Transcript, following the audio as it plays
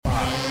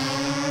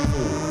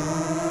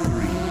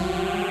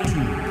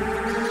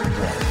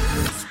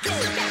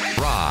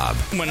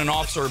When an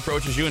officer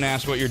approaches you and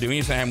asks what you're doing,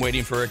 you say, I'm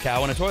waiting for a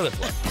cow and a toilet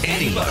plug.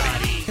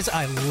 Anybody. Because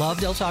I love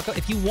Del Taco.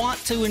 If you want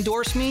to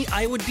endorse me,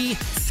 I would be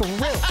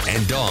thrilled.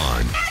 And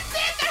Dawn. That's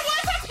it! There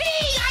was a P!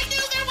 I knew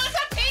there was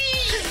a P!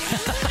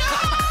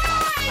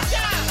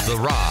 God! The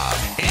Rob,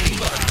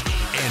 Anybody,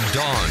 and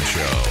Dawn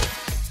Show.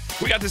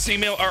 We got this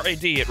email,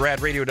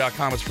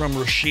 RAD@radradio.com. It's from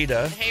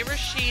Rashida. Hey,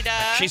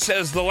 Rashida. She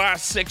says the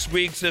last 6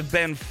 weeks have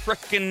been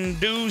frickin'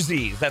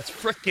 doozies. That's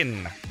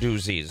frickin'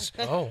 doozies.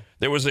 Oh.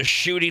 There was a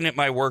shooting at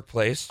my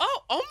workplace.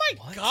 Oh my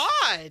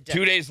God.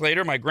 2 days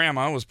later, my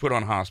grandma was put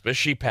on hospice.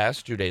 She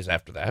passed 2 days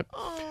after that.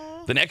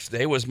 Aw. The next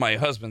day was my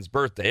husband's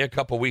birthday. A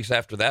couple weeks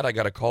after that, I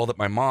got a call that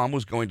my mom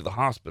was going to the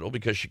hospital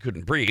because she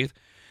couldn't breathe.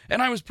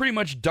 And I was pretty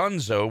much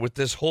donezo with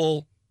this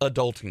whole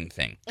adulting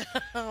thing.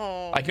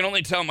 Oh. I can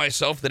only tell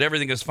myself that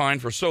everything is fine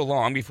for so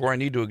long before I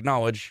need to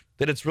acknowledge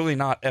that it's really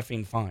not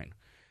effing fine.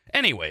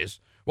 Anyways,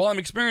 while I'm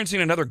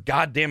experiencing another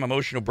goddamn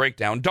emotional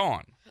breakdown,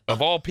 Dawn,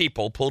 of all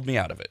people, pulled me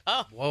out of it.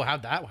 Whoa,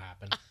 how'd that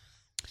happen?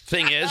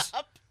 Thing is,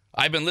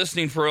 I've been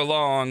listening for a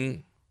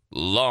long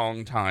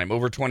time,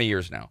 over 20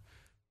 years now.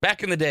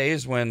 Back in the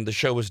days when the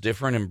show was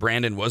different and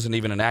Brandon wasn't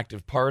even an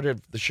active part of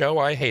the show,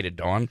 I hated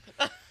Dawn.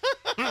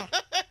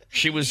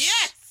 She was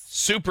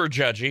super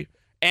judgy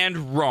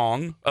and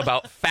wrong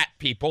about fat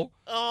people.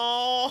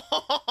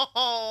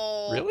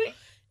 Oh. Really?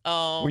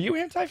 Oh. Were you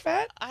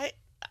anti-fat? I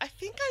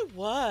think I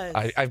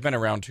was. I've been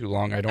around too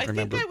long. I don't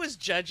remember. I think I was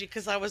judgy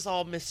because I was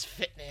all Miss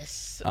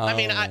Fitness. I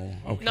mean,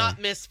 okay. not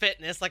Miss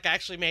Fitness. Like, I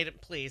actually made it,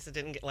 please. It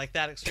didn't get like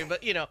that extreme.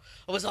 But, I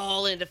was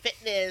all into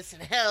fitness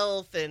and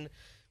health and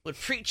would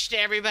preach to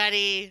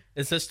everybody.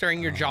 Is this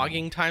during your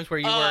jogging times where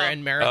you were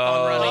in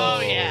marathon running? Oh,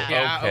 yeah.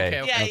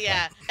 Yeah, Okay.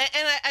 Yeah.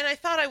 And I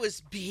thought I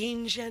was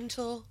being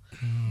gentle.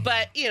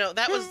 But,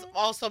 that was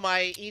also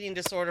my eating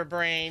disorder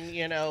brain,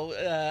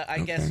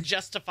 I guess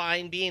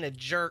justifying being a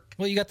jerk.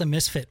 Well, you got the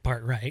misfit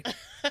part right.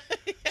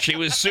 She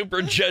was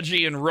super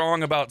judgy and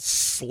wrong about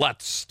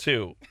sluts,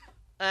 too.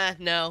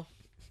 No.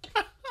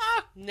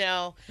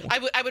 No.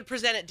 I would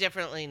present it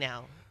differently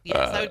now.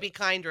 Yes, I would be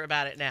kinder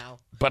about it now.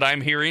 But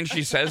I'm hearing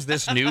she says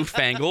this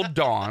newfangled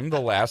Dawn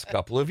the last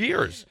couple of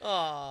years.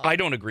 Aww. I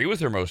don't agree with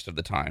her most of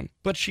the time,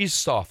 but she's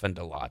softened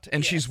a lot,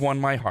 and she's won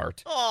my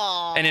heart.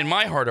 Aww. And in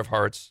my heart of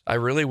hearts, I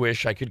really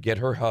wish I could get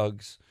her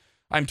hugs.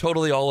 I'm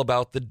totally all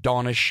about the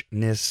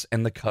Dawnishness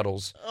and the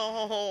cuddles.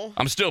 Oh.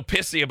 I'm still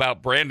pissy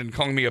about Brandon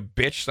calling me a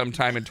bitch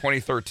sometime in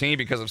 2013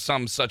 because of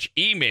some such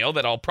email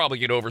that I'll probably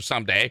get over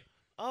someday.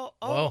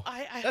 Whoa.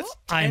 I That's hope.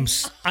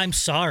 I'm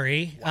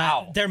sorry.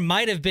 Wow. There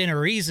might have been a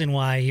reason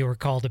why you were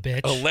called a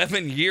bitch.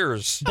 11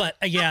 years. But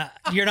yeah,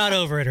 you're not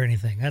over it or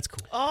anything. That's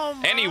cool. Oh,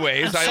 my.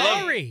 Anyways, I'm I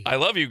sorry.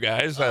 love you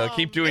guys.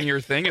 Keep doing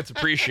your thing. It's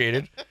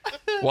appreciated.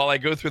 While I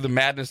go through the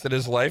madness that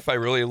is life, I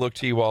really look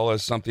to you all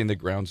as something that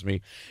grounds me.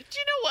 Do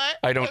you know what?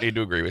 I don't need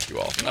to agree with you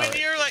all. All When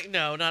right. you're like,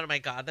 no, not, oh my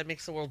God, that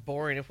makes the world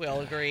boring if we all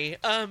agree.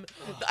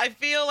 I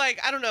feel like,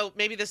 I don't know,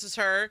 maybe this is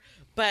her,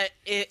 but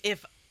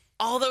if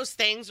all those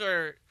things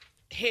are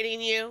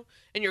hitting you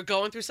and you're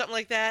going through something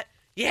like that,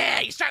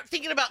 you start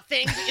thinking about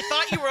things that you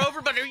thought you were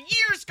over, but are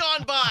years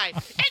gone by.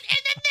 And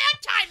then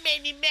that time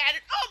made me mad.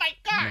 Oh my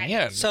God.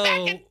 Man. So, Back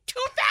in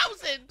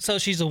 2000. so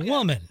she's a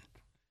woman.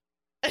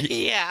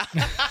 Yeah.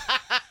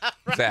 Right?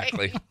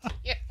 Exactly.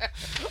 Yeah.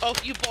 Oh,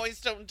 you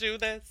boys don't do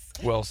this?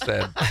 Well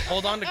said.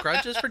 Hold on to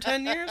grudges for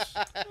 10 years?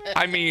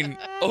 I mean,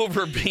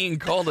 over being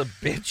called a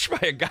bitch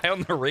by a guy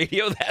on the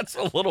radio, that's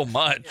a little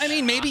much. I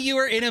mean, maybe you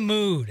were in a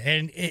mood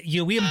and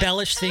we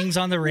embellish things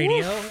on the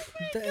radio.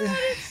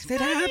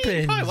 That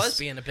happens. Probably was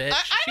being a bitch. I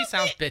She don't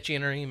sounds think- bitchy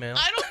in her email.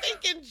 I don't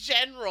think in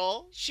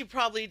general she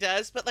probably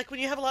does, but like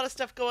when you have a lot of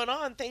stuff going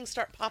on, things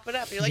start popping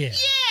up. You're like, Yeah.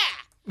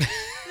 that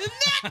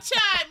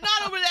time,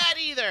 not over that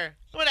either.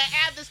 I'm going to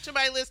add this to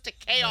my list of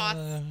chaos.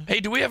 Hey,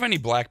 do we have any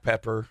black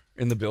pepper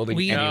in the building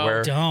We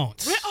anywhere?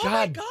 don't. Oh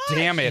my God gosh.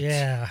 damn it.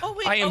 Yeah. Oh,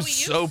 wait, I am we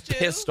so used to.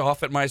 pissed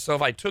off at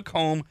myself. I took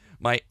home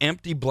my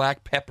empty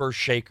black pepper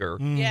shaker,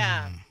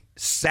 Yeah.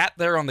 sat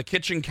there on the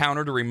kitchen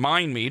counter to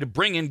remind me to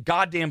bring in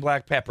goddamn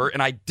black pepper,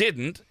 and I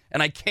didn't.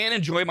 And I can't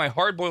enjoy my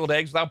hard-boiled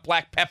eggs without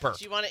black pepper.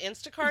 Do you want to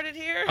Instacart it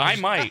here? I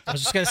might. I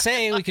was just gonna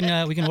say we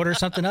can order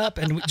something up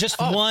and just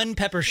one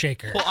pepper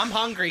shaker. Well, I'm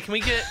hungry. Can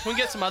we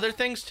get some other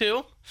things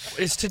too?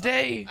 Is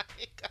today?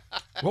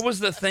 What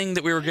was the thing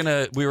that we were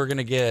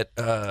gonna get?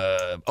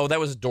 That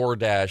was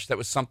DoorDash. That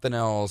was something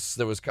else.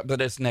 But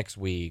it's next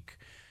week.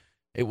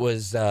 It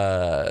was.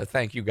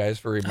 Thank you guys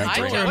for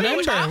remembering. I don't What are you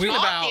remember.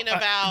 talking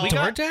about? We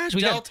got DoorDash? We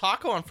Del got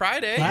Taco on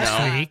Friday.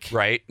 last week.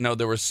 Right? No,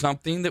 there was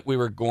something that we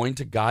were going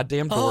to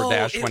goddamn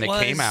DoorDash when it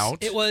came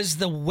out. It was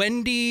the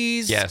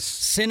Wendy's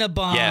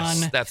Cinnabon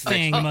Yes, that's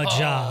next-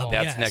 job.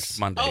 That's Yes. next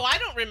Monday. Oh, I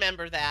don't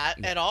remember that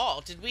at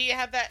all. Did we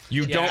have that?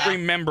 You did don't that-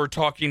 remember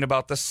talking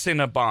about the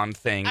Cinnabon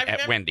thing I at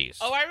remember- Wendy's.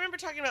 Oh, I remember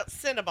talking about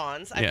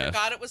Cinnabons. I Yes.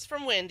 forgot it was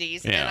from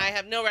Wendy's, Yeah. and I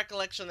have no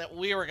recollection that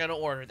we were going to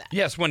order that.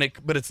 Yes,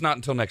 but it's not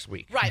until next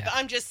week. Right, but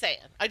I'm just saying.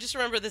 I just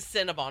remember the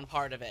Cinnabon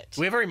part of it. Do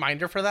we have a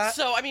reminder for that?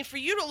 So, I mean, for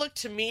you to look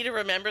to me to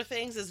remember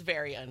things is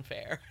very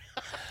unfair.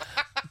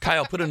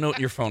 Kyle, put a note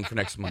in your phone for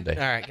next Monday.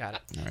 All right, got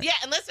it. Yeah,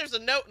 unless there's a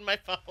note in my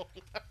phone.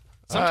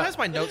 Sometimes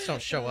my notes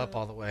don't show up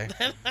all the way.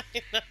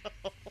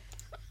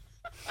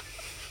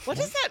 What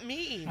does that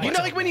mean? You know,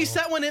 like when you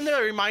set one in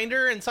there, a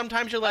reminder, and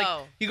sometimes you're like,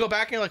 Oh. you go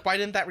back and you're like, why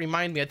didn't that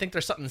remind me? I think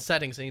there's something in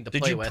settings I need to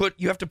Did play you with.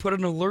 you have to put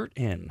an alert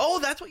in? Oh,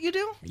 that's what you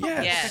do?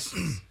 Yes.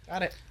 Yes.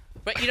 Got it.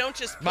 But you don't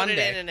just put Monday.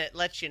 it in and it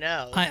lets you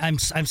know. I'm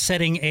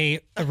setting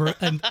let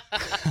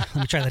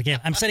me try that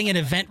again. I'm setting an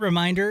event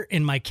reminder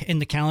in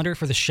the calendar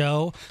for the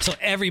show, so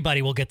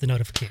everybody will get the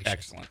notification.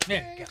 Excellent.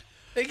 Yeah.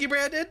 Thank you,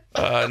 Brandon.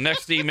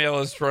 Next email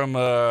is from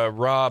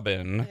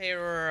Robin. Hey,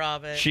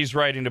 Robin. She's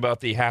writing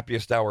about the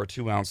happiest hour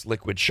 2-ounce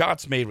liquid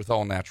shots made with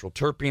all natural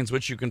terpenes,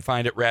 which you can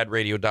find at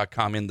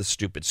radradio.com in the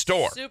stupid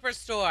store.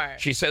 Superstore.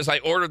 She says, I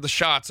ordered the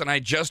shots and I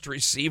just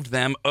received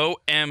them.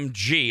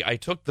 OMG. I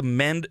took the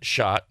Mend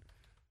shot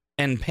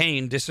and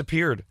pain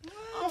disappeared.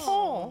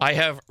 Oh. I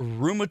have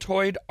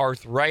rheumatoid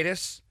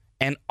arthritis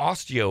and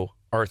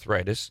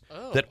osteoarthritis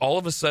that all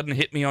of a sudden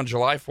hit me on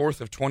July 4th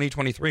of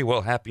 2023.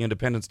 Well, happy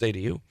Independence Day to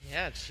you.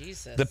 Yeah,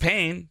 Jesus. The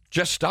pain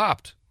just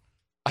stopped.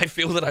 I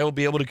feel that I will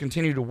be able to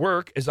continue to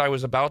work as I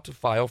was about to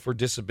file for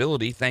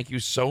disability. Thank you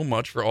so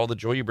much for all the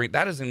joy you bring.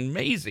 That is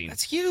amazing.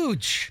 That's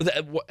huge.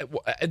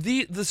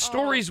 The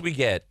stories we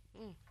get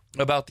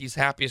about these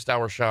happiest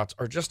hour shots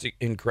are just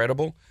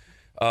incredible.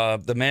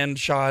 The Mend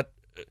shot,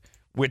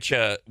 which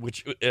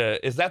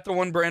is that the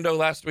one, Brando,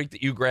 last week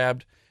that you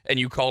grabbed and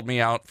you called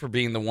me out for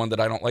being the one that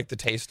I don't like the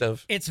taste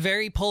of? It's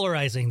very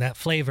polarizing, that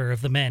flavor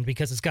of the Mend,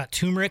 because it's got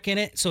turmeric in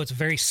it, so it's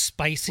very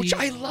spicy. Which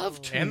I love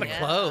too. And the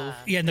clove.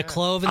 Yeah, and the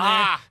clove in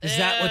there. Is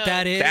that what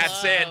that is?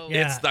 That's it.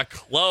 Yeah. It's the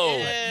clove.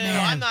 Ew,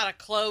 Man. I'm not a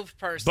clove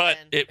person. But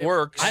it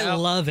works. I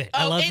love it.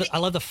 Oh, I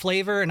love the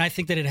flavor, and I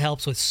think that it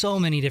helps with so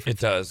many different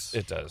It does.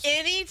 It does.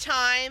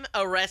 Anytime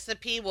a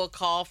recipe will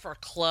call for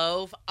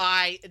clove,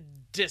 I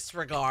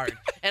disregard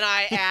and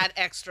I add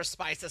extra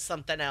spice of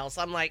something else.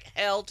 I'm like,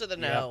 hell to the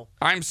no.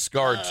 I'm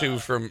scarred too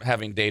from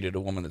having dated a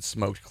woman that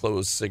smoked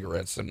closed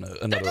cigarettes in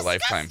another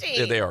lifetime.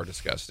 disgusting. Yeah, they are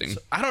disgusting.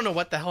 I don't know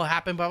what the hell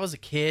happened, but I was a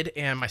kid,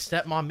 and my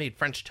stepmom made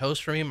French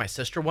toast for me and my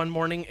sister one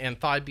morning, and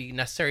thought it'd be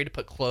necessary to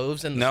put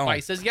cloves in the No.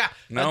 spices. Yeah,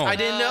 No. I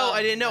didn't know.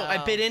 I didn't know. No.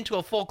 I bit into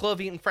a full clove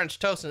eating French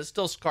toast, and it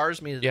still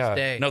scars me to Yeah. this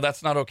day. No,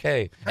 that's not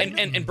okay.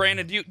 And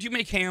Brandon, do you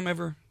make ham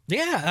ever?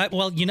 Yeah,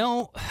 well,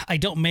 I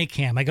don't make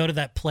ham. I go to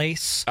that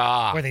place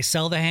where they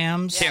sell the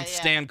hams. Can't yeah.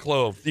 stand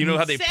clove. You know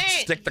how they Same.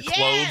 stick the Yes.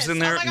 cloves in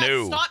there? Oh my God,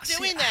 No. stop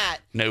doing that.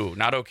 No,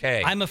 not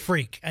okay. I'm a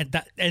freak. At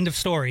that end of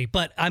story.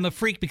 But I'm a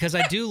freak because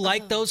I do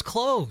like those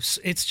cloves.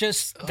 It's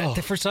just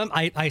that for some,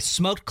 I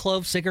smoked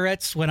clove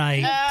cigarettes when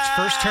I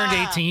first turned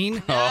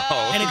 18,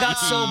 Oh, and it got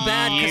so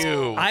bad you.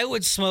 because I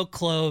would smoke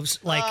cloves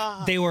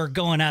like they were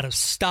going out of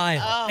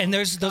style. And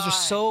those are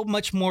so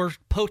much more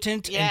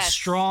potent and Yes.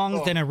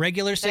 strong than a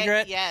regular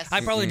cigarette. yes. I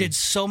probably did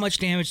so much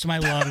damage to my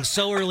lungs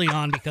so early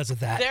on because of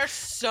that. They're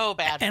so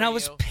bad And for I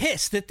was you.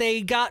 pissed that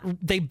they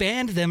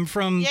banned them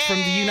from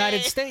the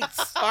United Yay.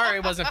 States. Sorry, I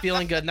wasn't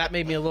feeling good, and that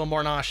made me a little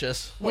more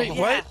nauseous. Wait, Yeah,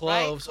 what? right?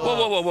 Cloves.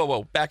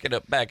 Whoa. Back it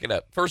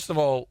up. First of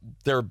all,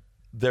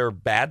 they're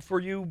bad for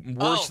you,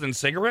 worse Oh. than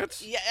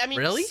cigarettes? Yeah, I mean,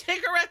 Really?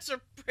 cigarettes are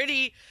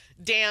pretty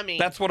damning.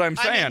 That's what I'm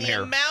saying I mean, the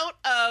here. amount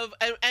of,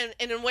 and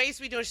in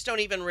ways we just don't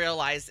even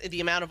realize the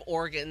amount of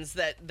organs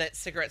that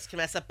cigarettes can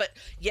mess up. But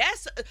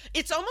yes,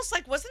 it's almost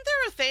like, wasn't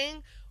there a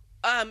thing,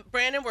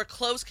 Brandon, where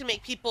cloves can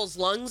make people's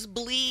lungs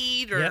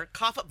bleed or Yep.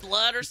 cough up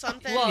blood or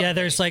something? Yeah,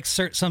 there's like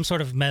some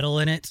sort of metal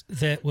in it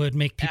that would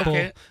make people.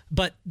 Okay.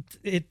 But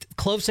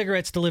clove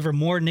cigarettes deliver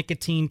more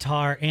nicotine,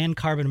 tar, and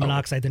carbon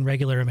monoxide than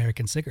regular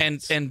American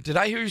cigarettes. And did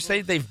I hear you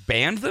say they've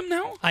banned them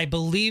now? I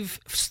believe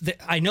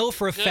I know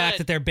for a fact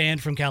that they're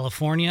banned from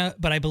California,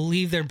 but I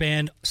believe they're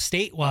banned Oh,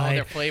 statewide.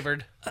 they're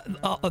flavored.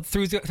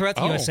 Throughout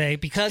the Oh. USA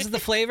because of the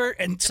flavor,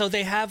 and so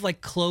they have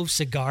like clove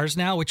cigars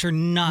now, which are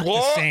not the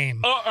What?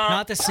 same,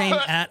 not the same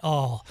at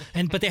all.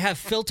 But they have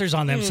filters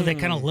on them, so they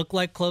kind of look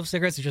like clove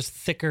cigarettes. They're just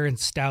thicker and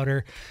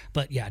stouter,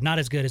 but yeah, not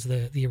as good as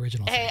the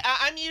original. Hey, thing.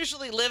 I'm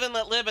usually live and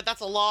let live, but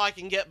that's a law I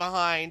can get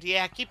behind.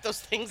 Yeah, keep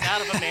those things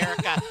out of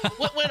America.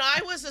 When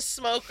I was a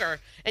smoker,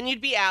 and you'd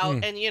be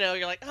out, and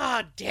you're like,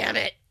 oh, damn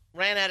it,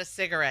 ran out of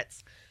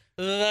cigarettes.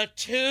 The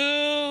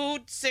 2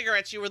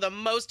 cigarettes you were the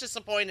most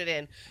disappointed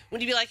in,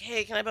 when you'd be like,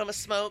 hey, can I bum a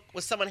smoke?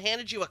 Was someone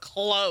handed you a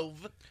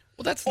clove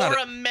Well, that's or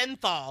not a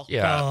menthol?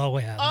 yeah. Oh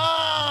yeah.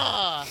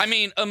 Ah. I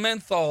mean, a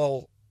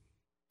menthol,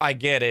 I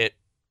get it,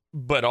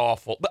 but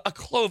awful. But a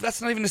clove,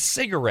 that's not even a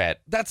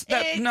cigarette. No,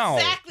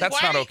 Exactly. that's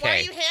Why not are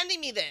okay. you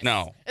handing me this?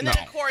 No, And then,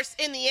 no. of course,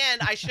 in the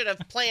end, I should have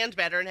planned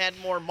better and had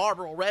more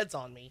Marlboro Reds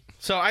on me.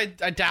 So I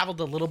dabbled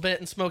a little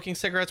bit in smoking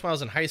cigarettes when I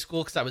was in high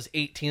school because I was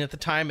 18 at the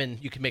time,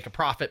 and you could make a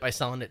profit by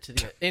selling it to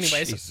the.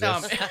 Anyways, Jesus.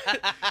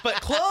 but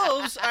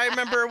cloves, I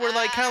remember, were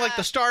like kind of like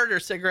the starter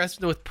cigarettes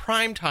with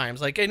prime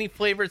times. Like any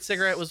flavored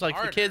cigarette was like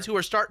for kids who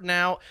were starting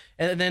out,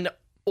 and then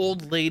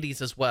old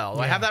ladies as well.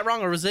 Do I have that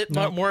wrong, or was it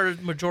more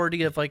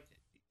majority of like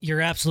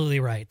You're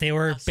absolutely right. They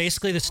were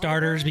basically the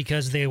starters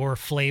because they were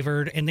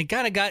flavored, and they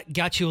kind of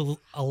got you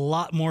a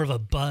lot more of a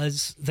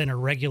buzz than a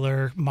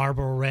regular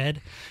Marlboro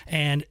Red.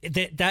 And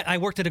that I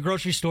worked at a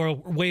grocery store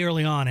way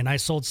early on, and I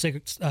sold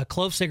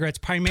Clove cigarettes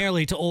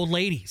primarily to old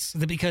ladies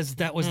because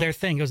that was their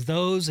thing. It was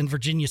those and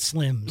Virginia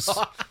Slims.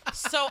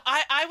 So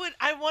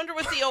I wonder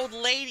with the old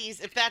ladies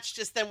if that's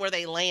just then where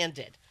they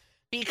landed.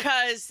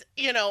 Because,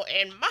 in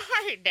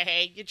my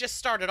day, you just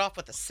started off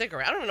with a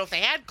cigarette. I don't even know if they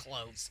had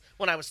Cloves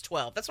when I was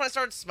 12. That's when I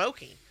started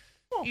smoking.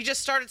 You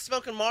just started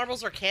smoking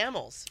Marlboros or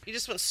Camels. You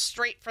just went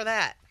straight for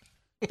that.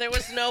 There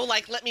was no,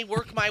 let me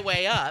work my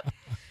way up.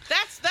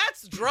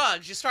 That's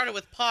drugs. You started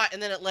with pot,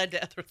 and then it led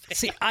to other things.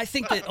 See, I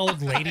think that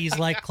old ladies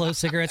like Clove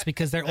cigarettes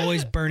because they're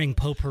always burning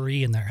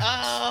potpourri in their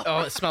house. Oh,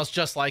 it smells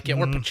just like it.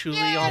 Or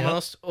patchouli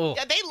almost. Oh.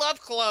 Yeah, they love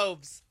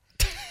Cloves.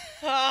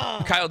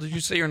 Oh. Kyle, did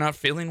you say you're not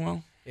feeling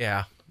well?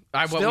 Yeah.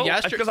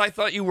 Because I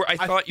thought you were. I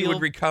thought you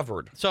had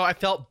recovered. So I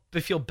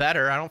feel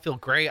better. I don't feel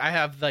great. I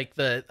have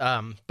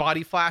the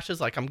body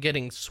flashes. I'm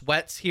getting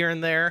sweats here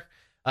and there.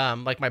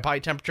 My body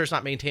temperature's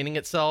not maintaining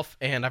itself,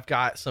 and I've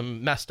got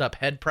some messed up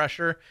head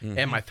pressure,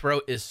 and my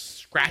throat is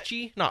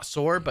scratchy, not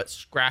sore, but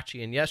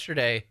scratchy. And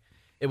yesterday,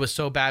 it was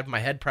so bad with my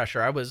head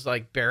pressure, I was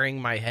burying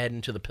my head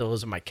into the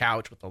pillows of my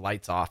couch with the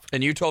lights off.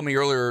 And you told me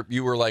earlier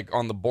you were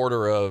on the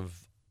border of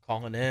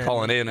calling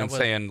in and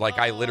saying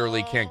I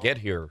literally can't get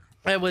here.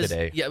 It was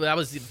today. Yeah, that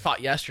was the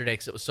thought yesterday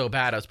because it was so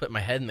bad. I was putting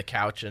my head in the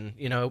couch, and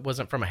it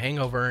wasn't from a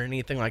hangover or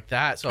anything like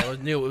that. So I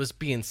knew it was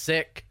being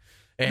sick.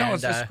 And, no,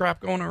 it's just crap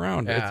going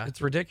around. Yeah.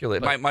 It's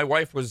ridiculous. My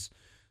wife was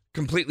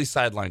completely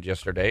sidelined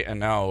yesterday, and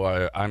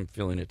now I'm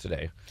feeling it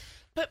today.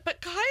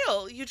 But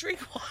Kyle, you drink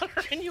water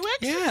and you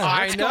exercise. Yeah,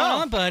 what's going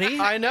on, buddy?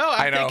 I know.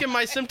 I'm know. thinking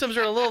my symptoms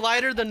are a little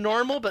lighter than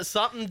normal, but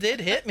something did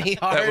hit me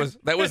hard.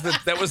 That was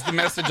the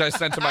message I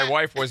sent to my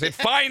wife. Was it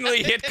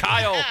finally hit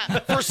Kyle?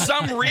 For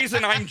some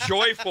reason, I'm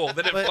joyful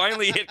that it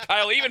finally hit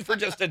Kyle, even for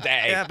just a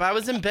day. Yeah, but I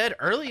was in bed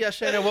early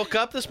yesterday, and I woke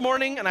up this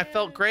morning, and I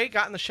felt great.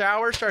 Got in the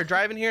shower, started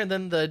driving here, and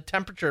then the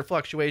temperature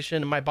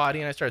fluctuation in my body,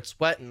 and I started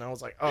sweating. I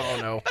was like, oh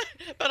no.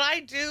 But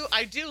I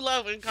do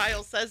love when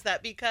Kyle says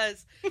that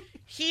because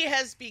he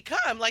has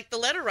become, like the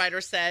letter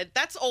writer said,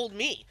 that's old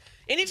me.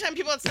 Anytime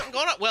people have something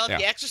going on, well, if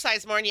you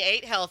exercise more and you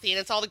ate healthy and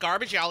it's all the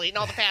garbage y'all eat and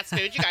all the fast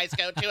food you guys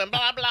go to and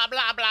blah, blah,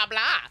 blah, blah,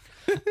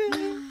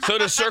 blah. So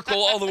to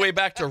circle all the way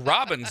back to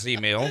Robin's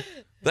email,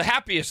 the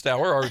happiest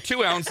hour are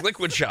 2-ounce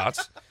liquid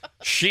shots.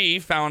 She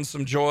found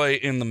some joy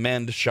in the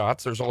Mend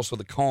shots. There's also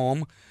the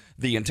Calm,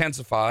 the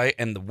Intensify,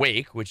 and the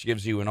Wake, which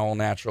gives you an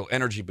all-natural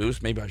energy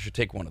boost. Maybe I should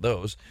take one of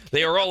those.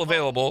 They are all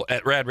available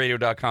at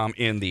radradio.com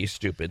in the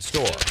Stupid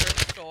Store.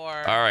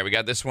 All right, we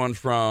got this one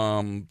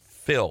from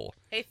Phil.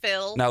 Hey,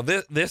 Phil. Now,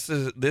 this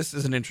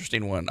is an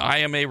interesting one. I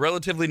am a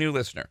relatively new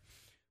listener,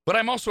 but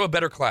I'm also a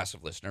better class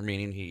of listener,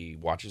 meaning he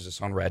watches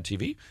us on Rad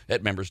TV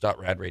at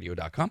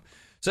members.radradio.com.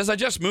 Says, I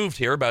just moved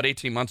here about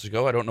 18 months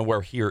ago. I don't know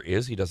where here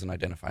is. He doesn't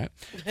identify it.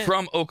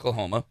 From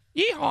Oklahoma.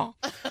 Yeehaw.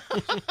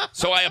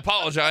 So I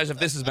apologize if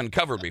this has been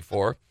covered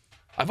before.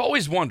 I've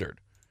always wondered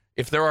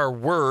if there are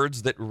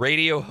words that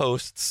radio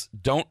hosts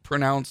don't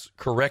pronounce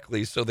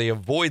correctly, so they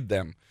avoid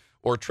them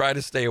or try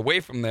to stay away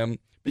from them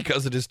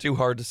because it is too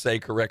hard to say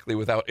correctly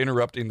without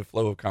interrupting the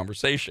flow of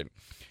conversation.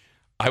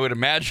 I would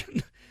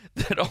imagine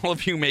that all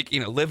of you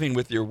making a living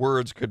with your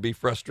words could be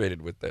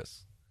frustrated with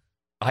this.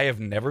 I have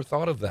never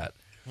thought of that.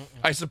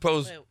 I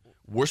suppose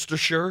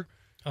Worcestershire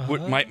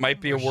might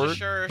be a word,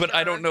 but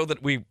I don't know that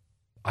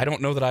I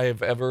don't know that I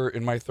have ever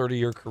in my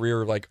 30-year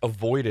career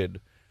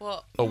avoided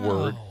a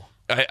word.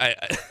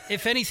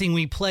 If anything,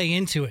 we play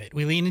into it.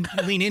 We lean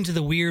into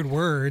the weird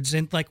words,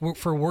 and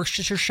for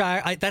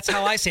Worcestershire, that's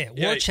how I say it,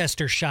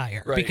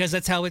 Worcestershire, right. Because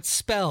that's how it's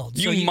spelled.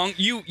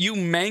 You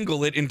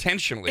mangle it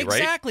intentionally, right?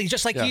 Exactly,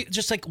 just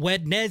like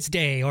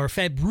Wednesday or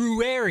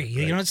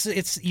February. Right.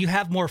 It's you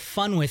have more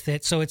fun with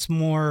it, so it's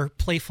more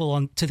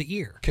playful to the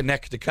ear.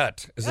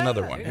 Connecticut is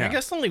another one. Yeah. I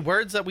guess the only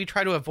words that we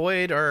try to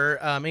avoid are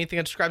anything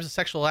that describes a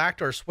sexual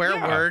act or a swear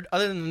word.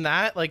 Other than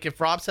that, if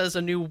Rob says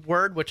a new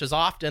word, which is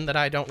often that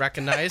I don't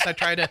recognize, I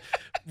try to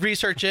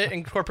research it,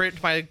 incorporate it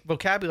into my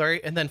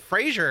vocabulary, and then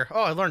Frasier.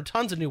 Oh, I learned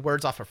tons of new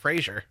words off of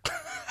Frasier.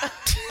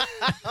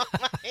 Oh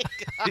my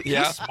God.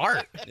 Yeah, he's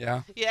smart.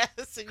 Yeah.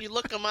 Yes, and you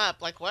look them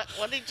up. What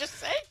did he just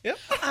say? Yep.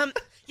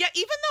 Yeah.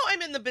 Even though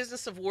I'm in the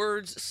business of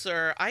words,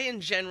 sir, I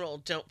in general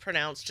don't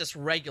pronounce just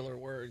regular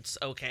words.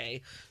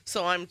 Okay,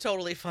 so I'm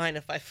totally fine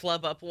if I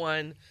flub up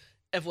one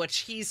of which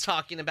he's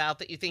talking about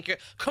that you think you're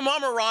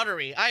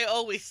camaraderie. I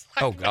always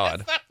God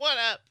mess that one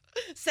up.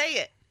 Say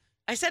it.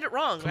 I said it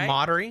wrong, right?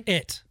 Camaraderie?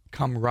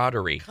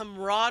 Camaraderie.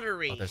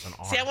 Camaraderie. Oh, there's an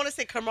R. See, I want to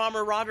say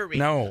camaraderie.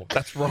 No,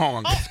 that's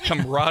wrong. It's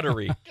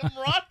camaraderie.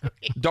 Camaraderie.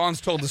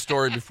 Dawn's told the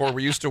story before.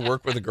 We used to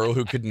work with a girl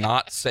who could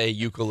not say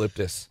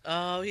eucalyptus.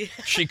 Oh, yeah.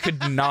 She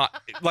could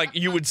not,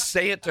 you would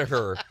say it to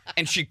her,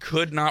 and she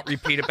could not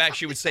repeat it back.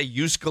 She would say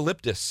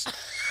eucalyptus.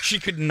 She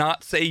could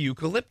not say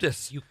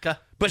eucalyptus.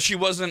 But she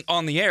wasn't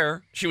on the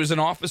air. She was an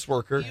office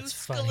worker.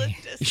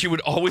 Eucalyptus. She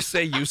would always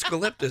say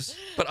eucalyptus.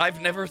 But I've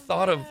never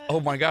thought of,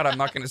 oh my God, I'm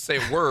not going to say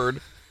a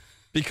word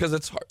Because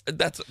it's hard.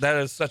 That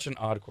is such an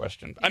odd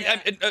question.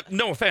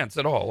 No offense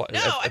at all. No,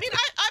 I mean,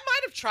 I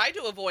might have tried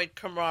to avoid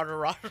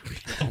camaraderie.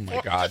 Oh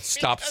my God!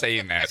 Stop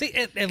saying that. See,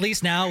 at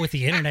least now with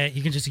the internet,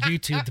 you can just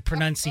YouTube the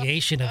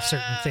pronunciation of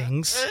certain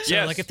things. So,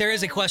 Yes. like, if there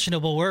is a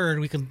questionable word,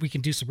 we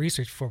can do some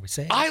research before we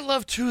say it. I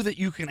love too that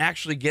you can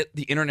actually get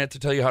the internet to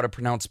tell you how to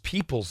pronounce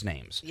people's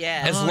names.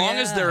 Yeah. As Oh, long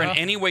as they're in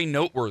yeah. any way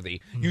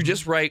noteworthy, you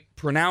just write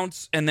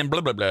pronounce and then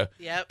blah blah blah.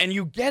 Yep. And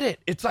you get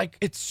it. It's like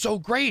it's so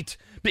great.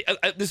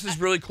 This is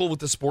really cool with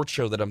the sports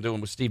show that I'm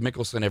doing with Steve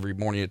Mickelson every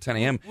morning at 10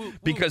 a.m.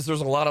 because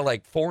there's a lot of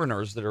like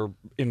foreigners that are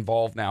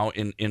involved now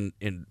in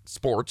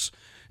sports.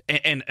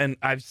 And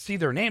I see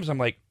their names. I'm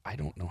like, I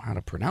don't know how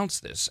to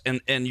pronounce this.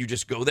 And you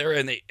just go there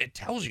and it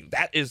tells you.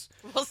 That is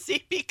Well,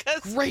 see,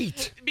 because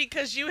great.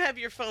 Because you have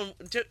your phone.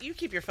 You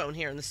keep your phone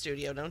here in the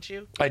studio, don't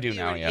you? I do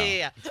now, yeah.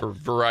 Yeah. For a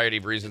variety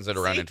of reasons that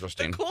are See,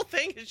 uninteresting. The cool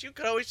thing is you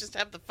could always just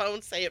have the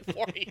phone say it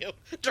for you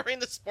during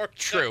the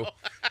sports True. show.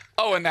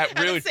 Oh, and that Have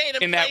it really say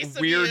it in that place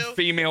of weird you.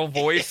 female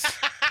voice.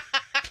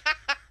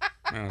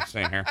 Let's see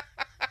here.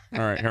 All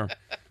right, here.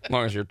 As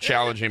long as you're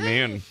challenging me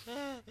and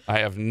I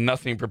have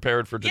nothing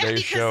prepared for Yeah,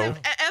 today's because show.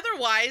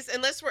 otherwise,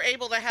 unless we're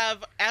able to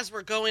have, as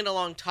we're going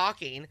along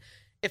talking,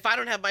 if I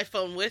don't have my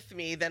phone with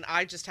me, then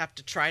I just have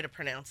to try to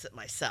pronounce it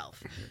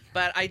myself.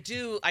 But I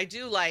do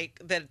like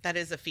that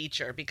is a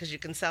feature because you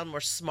can sound more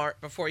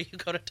smart before you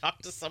go to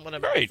talk to someone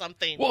about Right.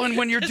 something. Well, and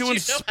when you're 'Cause doing you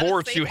know how to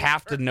sports, say you the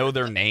have to word. know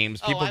their names.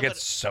 Oh, People I get would-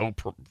 so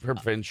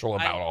provincial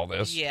about all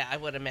this. Yeah, I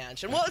would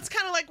imagine. Well, it's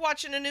kind of like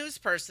watching a news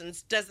person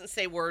doesn't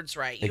say words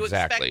right. You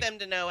Exactly. expect them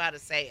to know how to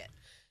say it.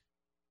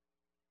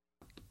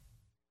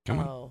 Come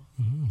on. Oh.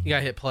 You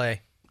gotta hit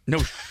play.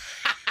 No.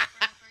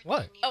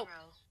 What? Oh.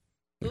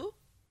 Who?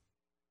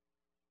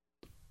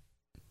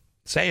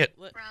 Say it.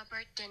 What?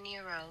 Robert De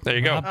Niro. There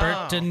you go. Robert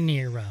Oh. De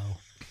Niro.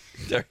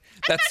 There.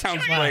 That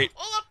sounds great.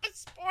 Pull up in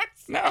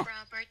sports. No.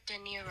 Robert De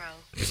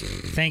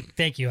Niro.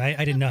 Thank you. I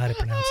didn't know how to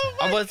pronounce that.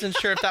 I wasn't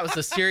sure if that was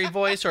the Siri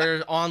voice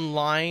or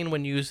online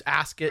when you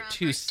ask it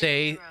to Robert De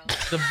say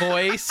Niro. the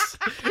voice,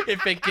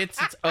 if it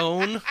gets its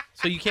own.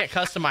 So you can't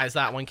customize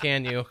that one,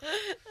 can you?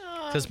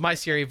 Because my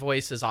Siri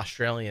voice is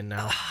Australian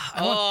now.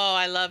 Oh,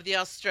 I love the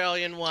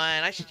Australian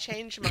one. I should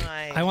change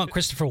mine. I want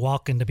Christopher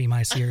Walken to be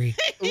my Siri.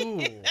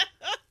 Ooh.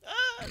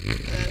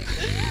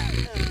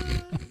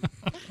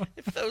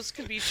 If those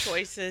could be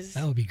choices.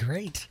 That would be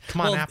great.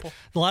 Come on, Apple.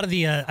 A lot of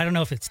the I don't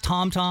know if it's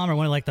TomTom or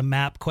one of like the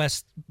Map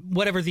Quest,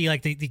 whatever the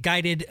like the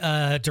guided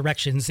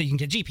directions that you can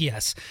get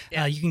GPS.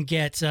 Yeah. You can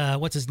get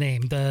what's his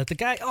name? The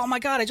guy. Oh my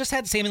God! I just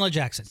had Samuel L.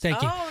 Jackson.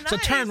 Thank you. Oh, So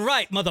turn nice.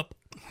 right, mother.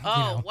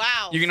 Oh,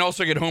 wow. You can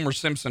also get Homer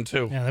Simpson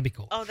too. Yeah, that'd be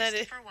cool. Oh, that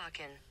is. For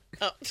Walken.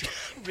 Oh,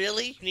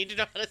 really? You need to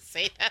know how to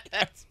say that?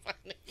 That's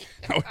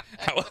funny.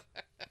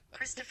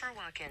 Christopher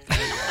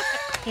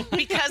Walken.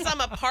 Because I'm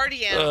a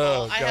party animal,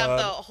 Oh, I have God.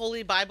 the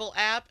Holy Bible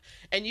app,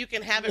 and you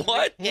can have it.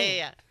 What?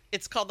 Yeah.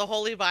 It's called the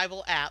Holy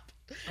Bible app.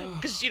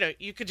 Because,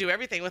 you could do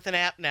everything with an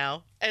app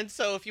now. And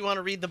so if you want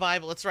to read the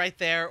Bible, it's right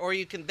there. Or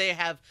they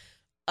have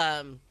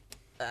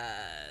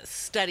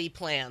study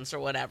plans or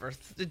whatever,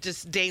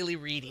 just daily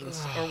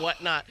readings or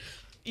whatnot.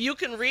 You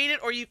can read it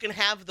or you can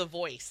have the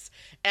voice.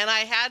 And I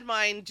had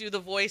mine do the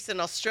voice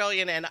in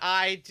Australian, and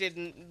I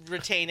didn't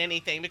retain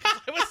anything because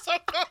I was so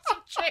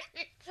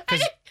concentrating. I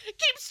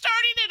keep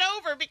starting it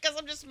over because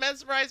I'm just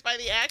mesmerized by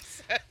the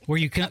accent. Were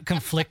you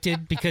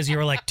conflicted because you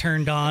were like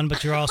turned on,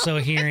 but you're also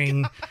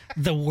hearing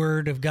the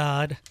word of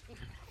God?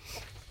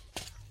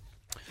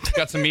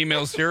 Got some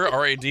emails here.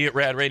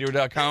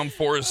 RAD@radradio.com.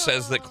 Forrest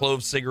says that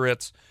Cloves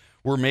cigarettes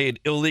were made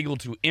illegal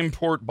to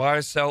import, buy,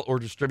 sell, or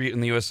distribute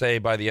in the USA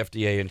by the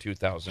FDA in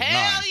 2009.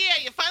 Hell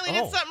yeah, you finally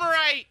did something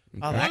right.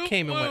 Oh, that Whoop,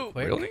 came and whoop.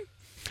 went quick. Really?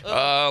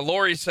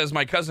 Lori says,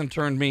 my cousin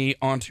turned me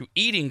onto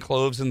eating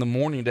cloves in the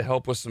morning to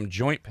help with some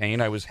joint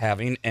pain I was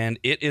having, and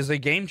it is a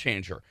game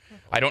changer.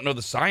 I don't know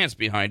the science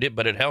behind it,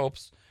 but it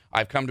helps.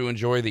 I've come to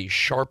enjoy the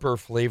sharper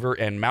flavor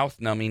and mouth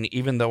numbing,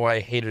 even though I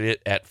hated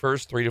it at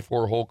first. 3 to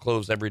 4 whole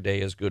cloves every day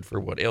is good for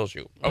what ails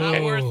you. Not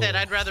Okay. worth it.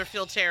 I'd rather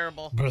feel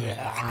terrible.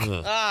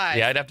 Ah,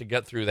 Yeah, I'd have to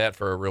get through that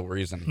for a real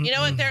reason. You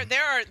know what?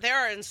 There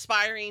are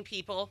inspiring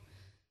people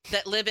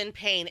that live in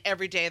pain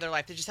every day of their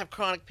life. They just have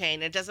chronic pain.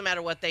 And it doesn't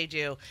matter what they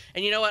do.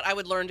 And you know what? I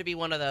would learn to be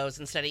one of those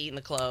instead of eating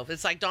the clove.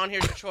 It's like, Dawn,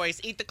 here's your choice.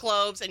 Eat the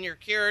cloves and you're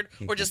cured,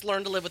 or just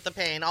learn to live with the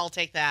pain. I'll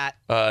take that.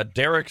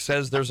 Derek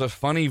says there's a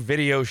funny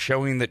video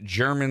showing that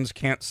Germans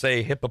can't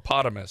say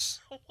hippopotamus.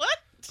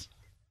 What?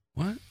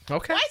 What?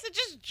 Okay. Why is it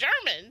just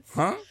Germans?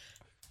 Huh?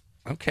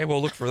 Okay,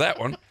 we'll look for that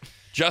one.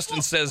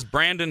 Justin says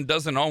Brandon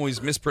doesn't always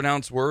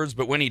mispronounce words,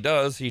 but when he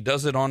does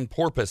it on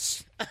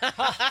porpoise.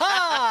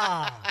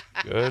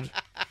 Good.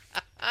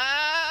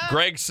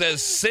 Greg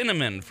says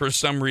cinnamon for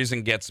some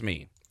reason gets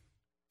me.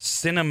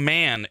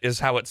 Cinnamon is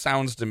how it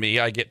sounds to me.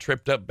 I get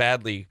tripped up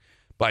badly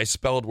by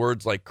spelled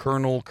words like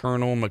kernel,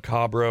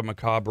 macabre,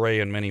 macabre,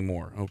 and many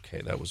more.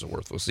 Okay, that was a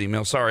worthless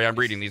email. Sorry, I'm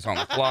reading these on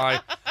the fly.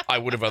 I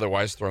would have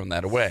otherwise thrown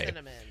that away.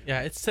 Cinnamon.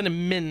 Yeah, it's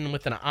cinnamon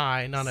with an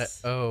I, not an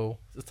O.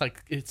 It's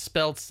like it's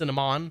spelled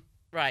cinnamon.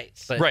 Right.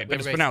 But Right, but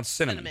it's everybody- pronounced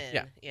cinnamon.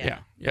 Cinnamon. Yeah.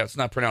 Yeah, it's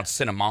not pronounced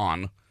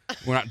cinnamon.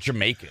 We're not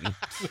Jamaican.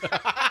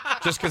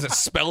 Just because it's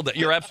spelled it.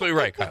 You're absolutely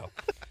right, Kyle.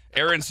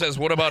 Aaron says,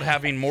 what about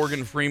having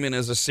Morgan Freeman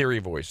as a Siri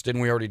voice?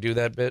 Didn't we already do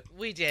that bit?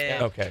 We did.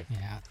 Okay.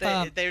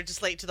 Yeah. They're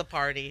just late to the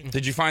party.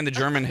 Did you find the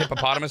German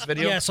hippopotamus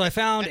video? Yeah, so I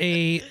found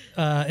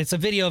it's a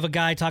video of a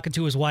guy talking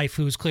to his wife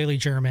who's clearly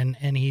German,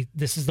 and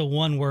this is the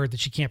one word that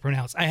she can't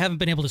pronounce. I haven't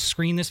been able to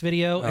screen this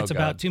video. It's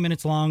about 2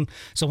 minutes long,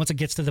 so once it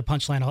gets to the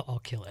punchline,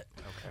 I'll kill it.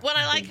 Well,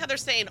 I like how they're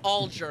saying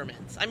all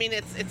Germans. I mean,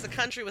 it's a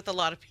country with a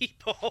lot of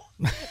people.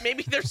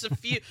 Maybe there's a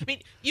few. I mean,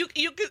 you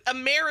could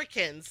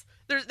Americans.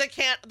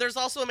 There's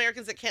also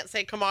Americans that can't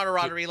say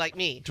camaraderie like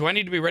me. Do I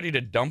need to be ready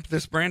to dump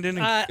this, Brandon?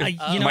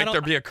 Might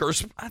there be a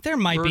curse? There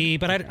might word? be,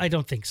 but I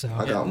don't think so.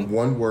 I got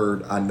one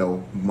word I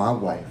know my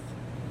wife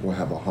will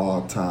have a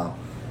hard time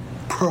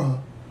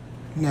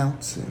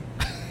pronouncing.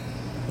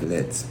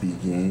 Let's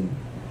begin.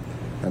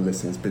 Now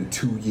listen, it's been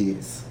 2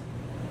 years.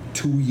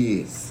 2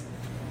 years.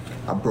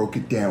 I broke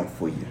it down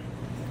for you.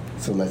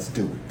 So let's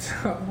do it.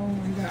 Oh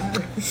my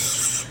God.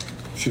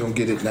 She don't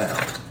get it now.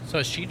 So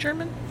is she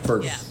German?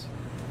 First. Yeah.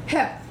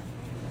 Hip.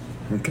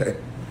 Okay.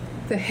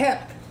 The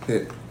hip.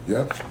 Hit.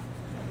 Yep.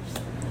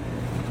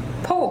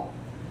 Pull.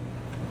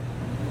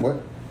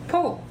 What?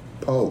 Pull.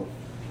 Po.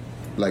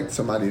 Like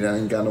somebody that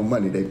ain't got no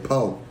money, they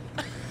po.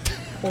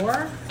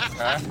 Or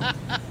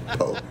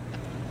Po.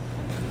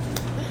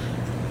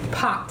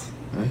 pot.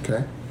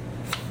 Okay.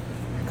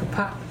 Like a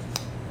pot.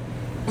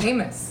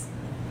 Amos.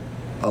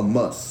 A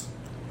must.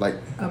 Like,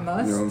 A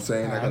must? you know what I'm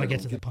saying? I'm I gonna gotta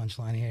get to go the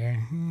punchline here.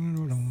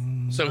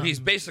 So he's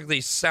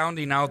basically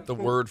sounding out the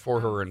word for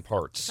her in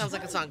parts. Sounds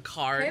like it's on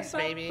cards,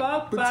 maybe.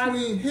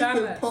 Between hip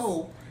and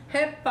po.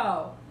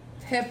 Hippo.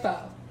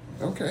 Hippo.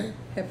 Okay.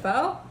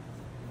 Hippo.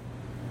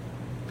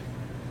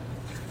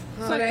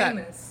 It's like that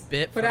Amos.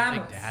 bit from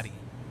Amos. Big Daddy.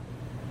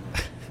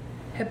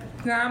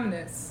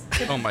 Hippopotamus.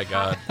 Oh my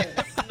God.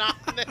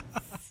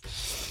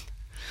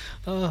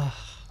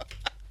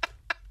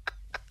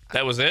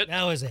 That was it?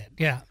 That was it.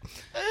 Yeah,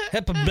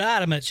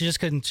 hippopotamus. She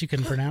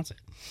couldn't pronounce it.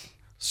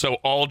 So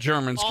all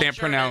Germans All can't Germans,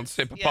 pronounce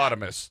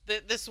hippopotamus. Yeah.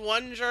 This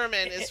one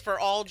German is for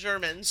all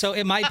Germans. So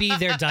it might be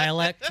their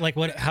dialect, like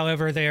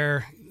however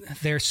their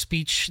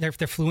speech, their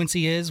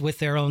fluency is with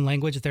their own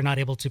language. If they're not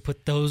able to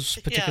put those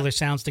particular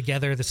sounds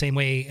together the same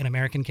way an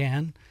American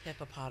can.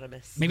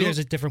 Hippopotamus. Maybe there's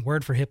a different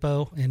word for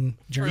hippo in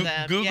German.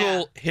 them,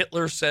 Google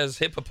Hitler says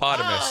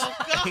hippopotamus. Oh,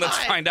 God. Let's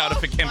find out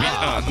if it can be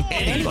done.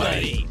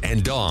 Anybody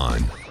and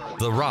Dawn.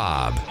 The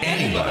Rob,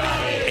 Anybody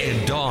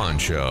and Dawn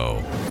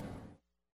Show.